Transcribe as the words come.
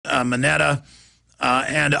Mineta,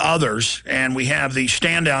 and others. And we have the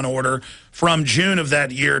stand-down order from June of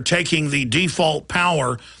that year taking the default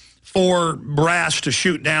power for brass to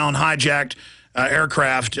shoot down hijacked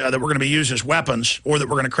aircraft that were going to be used as weapons or that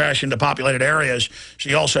were going to crash into populated areas. So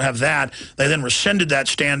you also have that. They then rescinded that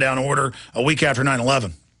stand-down order a week after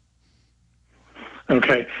 9/11.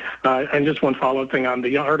 Okay. And just one follow-up thing on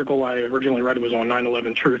the article I originally read was on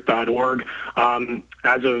 911truth.org.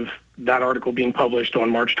 As of that article being published on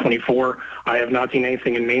March 24, I have not seen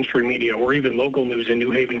anything in mainstream media or even local news in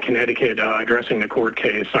New Haven, Connecticut addressing the court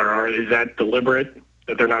case. Is that deliberate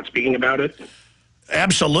that they're not speaking about it?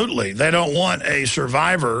 Absolutely. They don't want a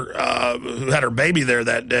survivor who had her baby there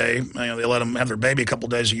that day. You know, they let them have their baby a couple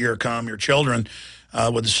days a year, come, your children,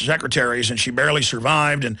 with the secretaries, and she barely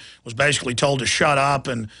survived and was basically told to shut up.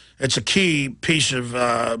 And it's a key piece of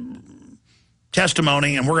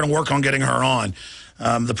testimony, and we're going to work on getting her on.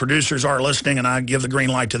 The producers are listening, and I give the green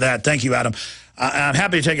light to that. Thank you, Adam. I'm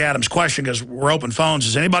happy to take Adam's question because we're open phones.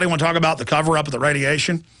 Does anybody want to talk about the cover-up of the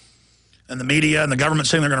radiation and the media and the government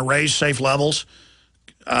saying they're going to raise safe levels?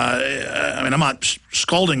 I mean, I'm not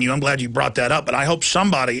scolding you. I'm glad you brought that up, but I hope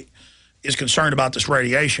somebody is concerned about this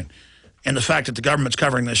radiation and the fact that the government's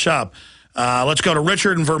covering this up. Let's go to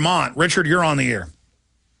Richard in Vermont. Richard, you're on the air.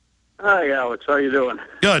 Hi, Alex. How you doing?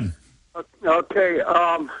 Good. Okay.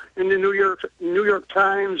 In the New York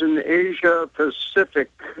Times and the Asia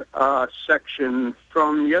Pacific section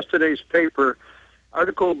from yesterday's paper,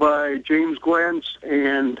 article by James Glantz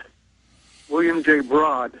and William J.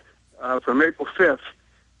 Broad from April 5th.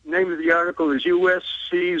 Name of the article is U.S.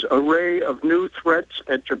 sees array of new threats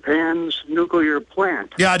at Japan's nuclear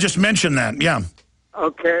plant. Yeah, I just mentioned that, yeah.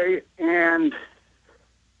 Okay, and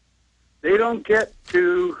they don't get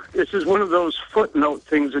to, this is one of those footnote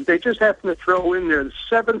things that they just happen to throw in there, the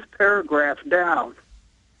 7th paragraph down.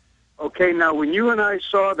 Okay, now when you and I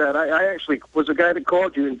saw that, I actually was the guy that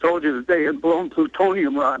called you and told you that they had blown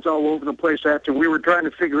plutonium rods all over the place after we were trying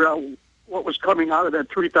to figure out what was coming out of that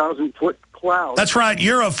 3,000-foot cloud. That's right.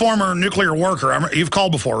 You're a former nuclear worker. You've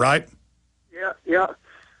called before, right? Yeah.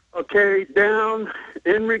 Okay, down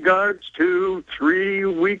in regards to 3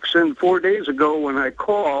 weeks and 4 days ago when I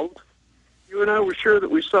called, you and I were sure that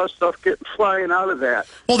we saw stuff flying out of that.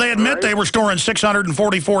 Well, they admit they were storing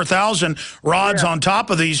 644,000 rods on top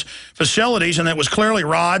of these facilities, and it was clearly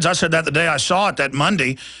rods. I said that the day I saw it, that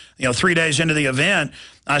Monday, 3 days into the event.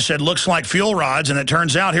 I said, looks like fuel rods, and it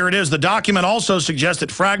turns out, here it is. The document also suggests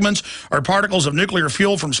that fragments or particles of nuclear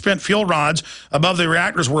fuel from spent fuel rods above the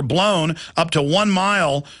reactors were blown up to 1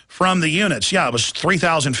 mile from the units. Yeah, it was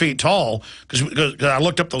 3,000 feet tall, because I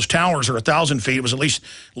looked up those towers are 1,000 feet. It was at least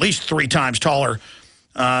 3 times taller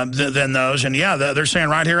than those. And yeah, they're saying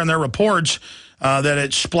right here in their reports that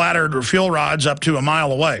it splattered fuel rods up to 1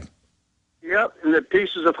 mile away. Yep, and the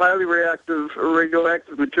pieces of highly reactive or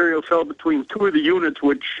radioactive material fell between 2 of the units,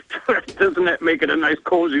 which doesn't that make it a nice,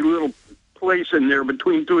 cozy little place in there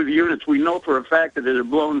between 2 of the units? We know for a fact that it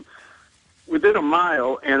had blown within 1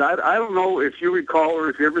 mile, and I don't know if you recall or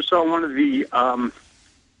if you ever saw one of the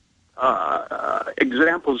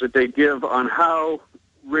examples that they give on how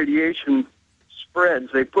radiation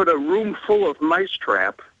spreads. They put a room full of mouse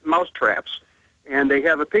traps, and they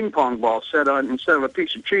have a ping pong ball set on instead of a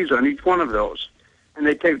piece of cheese on each one of those. And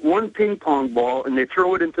they take one ping pong ball and they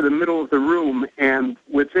throw it into the middle of the room, and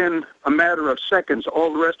within a matter of seconds,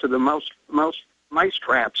 all the rest of the mice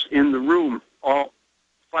traps in the room all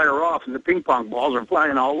fire off, and the ping pong balls are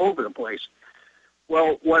flying all over the place.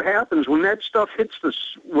 Well, what happens when that stuff hits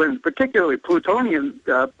when particularly plutonium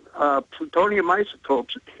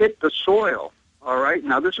isotopes hit the soil, all right?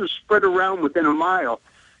 Now, this is spread around within 1 mile.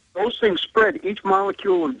 Those things spread. Each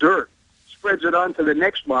molecule of dirt spreads it onto the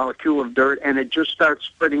next molecule of dirt, and it just starts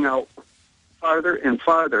spreading out farther and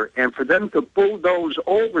farther. And for them to bulldoze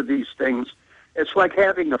over these things, it's like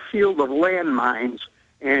having a field of landmines,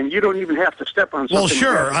 and you don't even have to step on something. Well,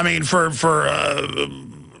 sure. I mean, for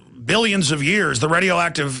billions of years, the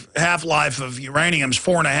radioactive half-life of uranium is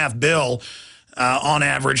 4.5 bil on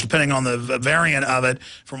average, depending on the variant of it,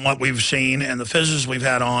 from what we've seen and the physicists we've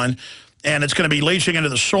had on. And it's going to be leaching into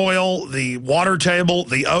the soil, the water table,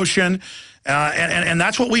 the ocean. And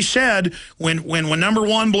that's what we said when number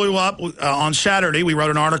 1 blew up on Saturday. We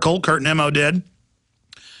wrote an article, Kurt Nemo did,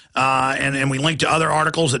 and we linked to other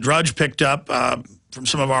articles that Drudge picked up from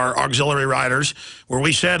some of our auxiliary writers, where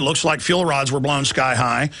we said, looks like fuel rods were blown sky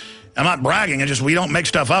high. I'm not bragging, it's just we don't make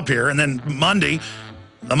stuff up here. And then Monday,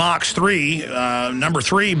 the Mach 3, number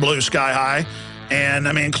 3 blew sky high. And,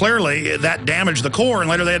 I mean, clearly that damaged the core. And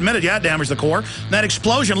later they admitted, yeah, it damaged the core. That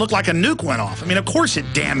explosion looked like a nuke went off. I mean, of course it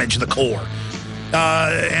damaged the core.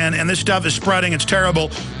 And this stuff is spreading. It's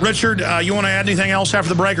terrible. Richard, you want to add anything else after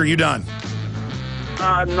the break, or are you done?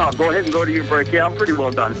 No, go ahead and go to your break. Yeah, I'm pretty well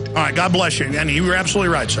done. All right, God bless you. And you were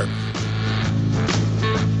absolutely right, sir.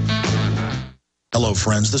 Hello,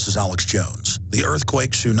 friends. This is Alex Jones. The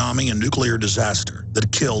earthquake, tsunami, and nuclear disaster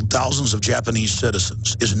that killed thousands of Japanese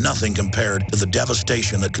citizens is nothing compared to the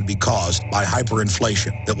devastation that could be caused by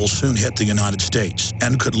hyperinflation that will soon hit the United States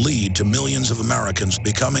and could lead to millions of Americans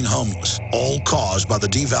becoming homeless, all caused by the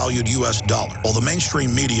devalued U.S. dollar. While the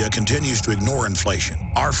mainstream media continues to ignore inflation,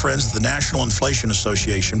 our friends at the National Inflation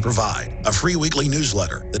Association provide a free weekly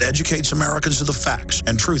newsletter that educates Americans of the facts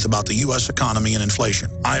and truth about the U.S. economy and inflation.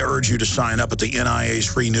 I urge you to sign up at the NIA's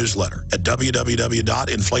free newsletter at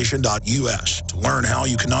www.inflation.us to learn how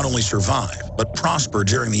you can not only survive, but prosper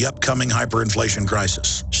during the upcoming hyperinflation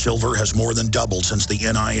crisis. Silver has more than doubled since the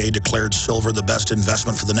NIA declared silver the best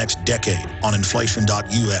investment for the next decade on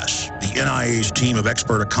inflation.us. The NIA's team of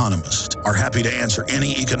expert economists are happy to answer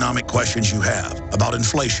any economic questions you have about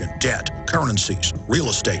inflation, debt, currencies, real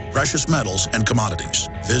estate, precious metals, and commodities.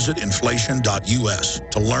 Visit inflation.us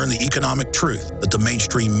to learn the economic truth that the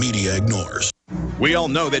mainstream media ignores. We all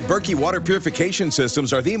know that Berkey water purification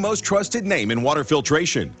systems are the most trusted name in water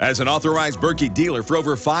filtration. As an authorized Berkey dealer for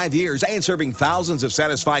over 5 years and serving thousands of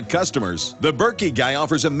satisfied customers, the Berkey Guy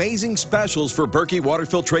offers amazing specials for Berkey water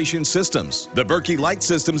filtration systems. The Berkey Light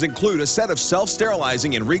systems include a set of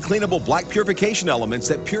self-sterilizing and recleanable black purification elements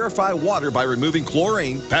that purify water by removing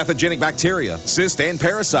chlorine, pathogenic bacteria, cysts, and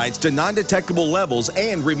parasites to non-detectable levels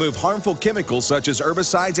and remove harmful chemicals such as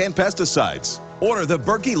herbicides and pesticides. Order the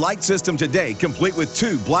Berkey Light system today, complete with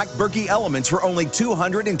 2 black Berkey elements for only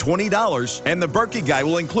 $220. And the Berkey Guy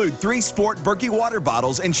will include 3 Sport Berkey water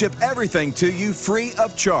bottles and ship everything to you free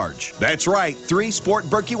of charge. That's right, 3 Sport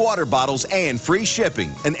Berkey water bottles and free shipping.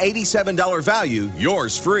 An $87 value,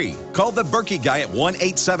 yours free. Call the Berkey Guy at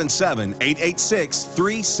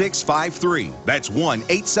 1-877-886-3653. That's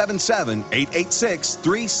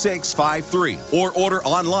 1-877-886-3653. Or order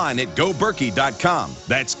online at goberkey.com.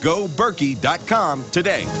 That's goberkey.com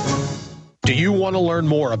today. Do you want to learn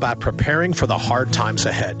more about preparing for the hard times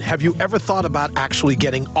ahead? Have you ever thought about actually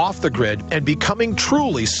getting off the grid and becoming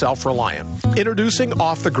truly self-reliant? Introducing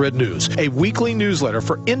Off the Grid News, a weekly newsletter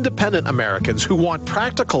for independent Americans who want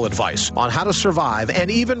practical advice on how to survive and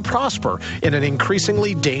even prosper in an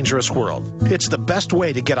increasingly dangerous world. It's the best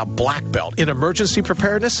way to get a black belt in emergency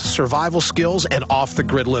preparedness, survival skills, and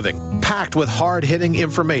off-the-grid living. Packed with hard-hitting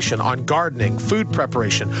information on gardening, food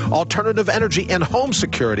preparation, alternative energy, and home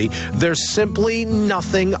security, there's simply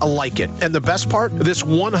nothing like it. And the best part, this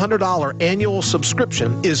 $100 annual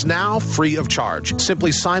subscription is now free of charge.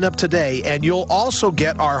 Simply sign up today and you'll also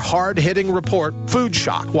get our hard-hitting report, Food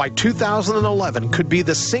Shock, Why 2011 Could Be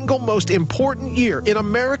the Single Most Important Year in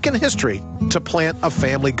American History to Plant a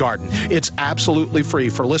Family Garden. It's absolutely free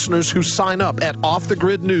for listeners who sign up at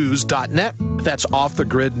offthegridnews.net. That's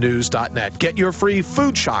offthegridnews.net. Get your free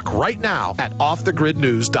Food Shock right now at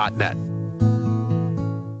offthegridnews.net.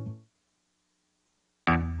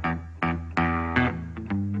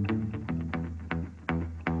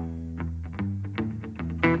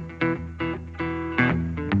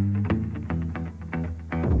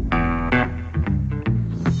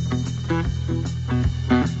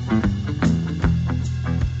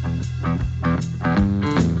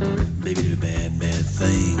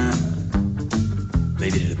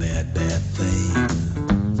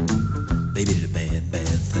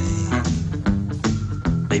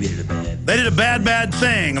 Bad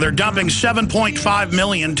thing. They're dumping 7.5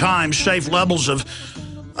 million times safe levels of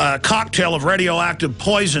cocktail of radioactive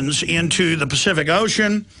poisons into the Pacific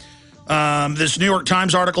Ocean. This New York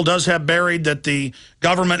Times article does have buried that the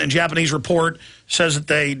government and Japanese report says that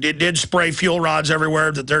they did spray fuel rods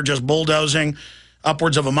everywhere, that they're just bulldozing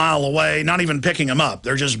upwards of a mile away, not even picking them up.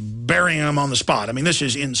 They're just burying them on the spot. I mean, this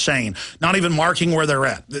is insane. Not even marking where they're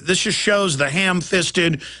at. This just shows the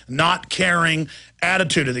ham-fisted, not caring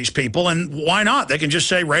attitude of these people. And why not? They can just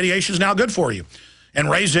say radiation is now good for you and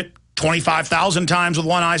raise it 25,000 times with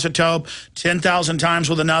one isotope, 10,000 times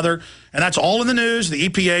with another. And that's all in the news. The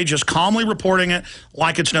EPA just calmly reporting it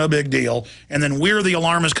like it's no big deal. And then we're the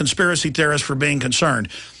alarmist conspiracy theorists for being concerned.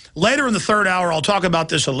 Later in the third hour, I'll talk about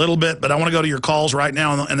this a little bit, but I want to go to your calls right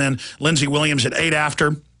now, and then Lindsey Williams at 8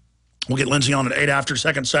 after. We'll get Lindsey on at 8 after,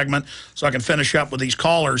 second segment, so I can finish up with these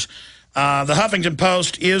callers. The Huffington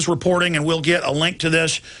Post is reporting, and we'll get a link to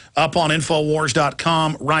this up on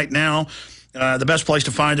Infowars.com right now. The best place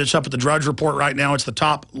to find it's up at the Drudge Report right now. It's the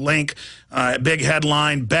top link, big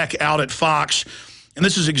headline, Beck out at Fox. And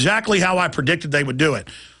this is exactly how I predicted they would do it.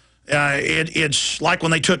 It's like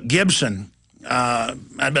when they took Gibson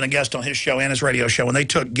I'd been a guest on his show and his radio show, and they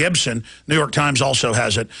took Gibson, New York Times also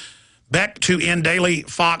has it, back to in daily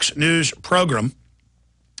Fox News program.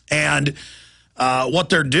 And what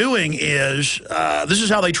they're doing is, this is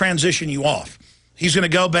how they transition you off. He's going to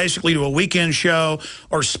go basically to a weekend show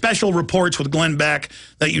or special reports with Glenn Beck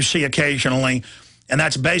that you see occasionally. And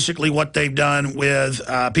that's basically what they've done with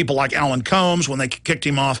people like Alan Combs when they kicked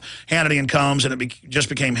him off Hannity and Combs, and it just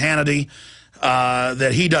became Hannity,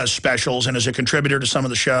 that he does specials and is a contributor to some of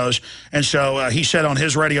the shows. And so he said on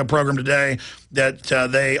his radio program today that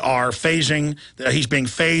they are phasing, that he's being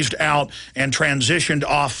phased out and transitioned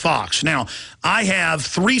off Fox. Now, I have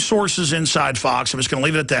 3 sources inside Fox. I'm just going to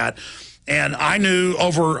leave it at that. And I knew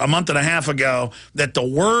over a month and a half ago that the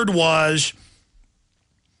word was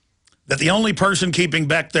that the only person keeping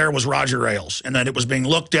Beck there was Roger Ailes, and that it was being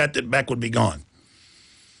looked at that Beck would be gone.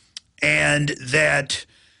 And that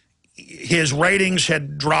his ratings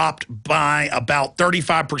had dropped by about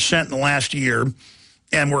 35% in the last year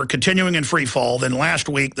and were continuing in free fall. Then last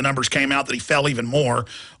week, the numbers came out that he fell even more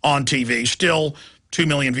on TV. Still 2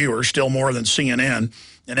 million viewers, still more than CNN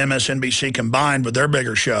and MSNBC combined with their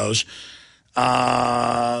bigger shows.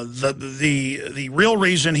 The real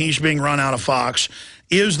reason he's being run out of Fox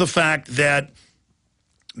is the fact that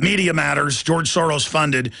Media Matters, George Soros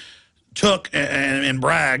funded, took and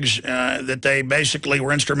brags that they basically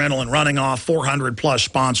were instrumental in running off 400-plus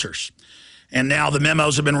sponsors. And now the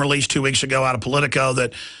memos have been released 2 weeks ago out of Politico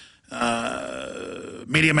that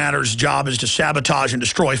Media Matters' job is to sabotage and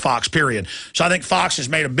destroy Fox, period. So I think Fox has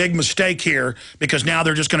made a big mistake here because now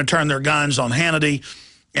they're just going to turn their guns on Hannity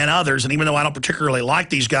and others. And even though I don't particularly like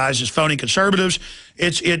these guys as phony conservatives,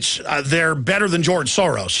 they're better than George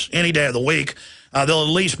Soros any day of the week. They'll at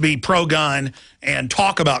least be pro-gun and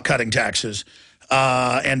talk about cutting taxes.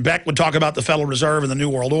 And Beck would talk about the Federal Reserve and the New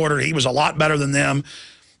World Order. He was a lot better than them.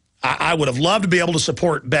 I would have loved to be able to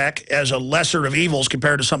support Beck as a lesser of evils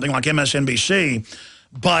compared to something like MSNBC,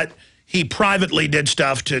 but he privately did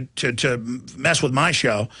stuff to mess with my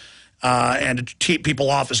show and to keep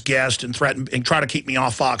people off as guests and threaten and try to keep me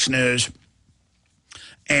off Fox News.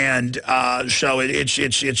 And so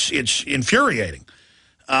it's infuriating.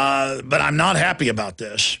 But I'm not happy about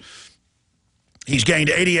this. He's gained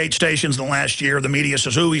 88 stations in the last year. The media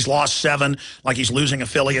says, ooh, he's lost 7, like he's losing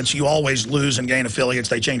affiliates. You always lose and gain affiliates.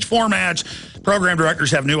 They change formats. Program directors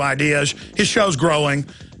have new ideas. His show's growing.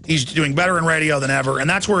 He's doing better in radio than ever, and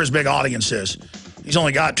that's where his big audience is. He's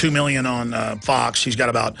only got 2 million on Fox. He's got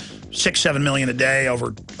about 6-7 million a day,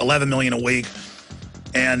 over 11 million a week.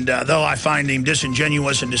 And though I find him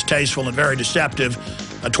disingenuous and distasteful and very deceptive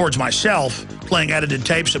towards myself, playing edited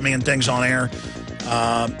tapes of me and things on air,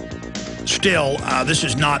 still, this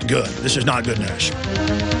is not good. This is not good news.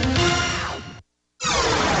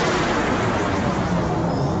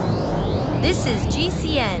 This is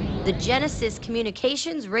GCN, the Genesis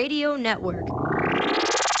Communications Radio Network.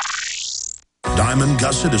 Diamond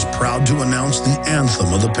Gusset is proud to announce the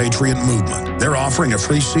anthem of the Patriot movement. They're offering a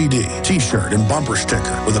free CD, T-shirt, and bumper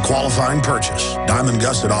sticker with a qualifying purchase. Diamond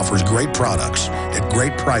Gusset offers great products at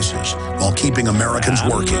great prices while keeping Americans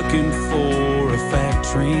working. I'm looking for a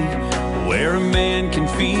factory where a man can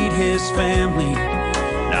feed his family,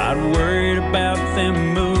 not worried about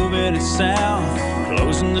them moving it south,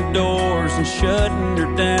 closing the doors and shutting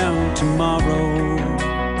her down tomorrow.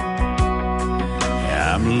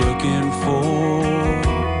 I'm looking for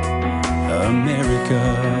America.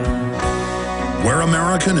 We're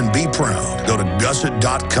American and be proud. Go to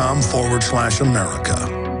gusset.com/America.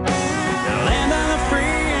 The land of the free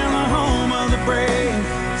and the home of the brave.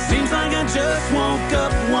 Seems like I just woke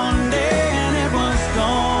up one day and it was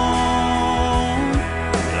gone,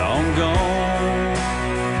 long gone.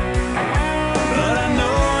 But I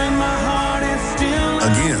know in my heart it's still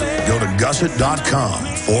Again, go to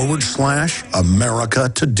gusset.com/America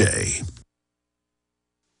today.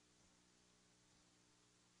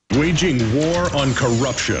 Waging war on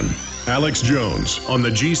corruption. Alex Jones on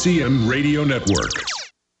the GCN Radio Network.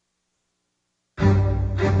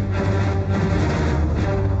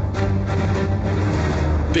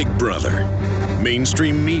 Big Brother,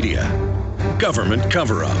 mainstream media, government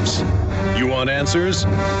cover-ups. You want answers?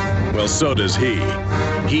 Well, so does he.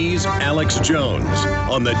 He's Alex Jones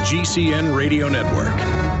on the GCN Radio Network.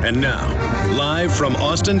 And now, live from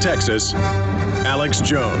Austin, Texas, Alex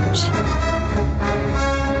Jones.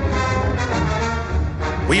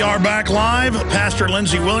 We are back live. Pastor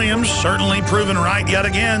Lindsey Williams, certainly proven right yet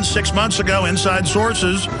again. 6 months ago, inside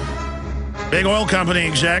sources, big oil company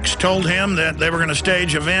execs told him that they were going to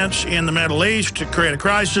stage events in the Middle East to create a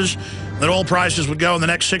crisis, that oil prices would go in the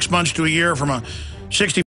next 6 months to a year from a 60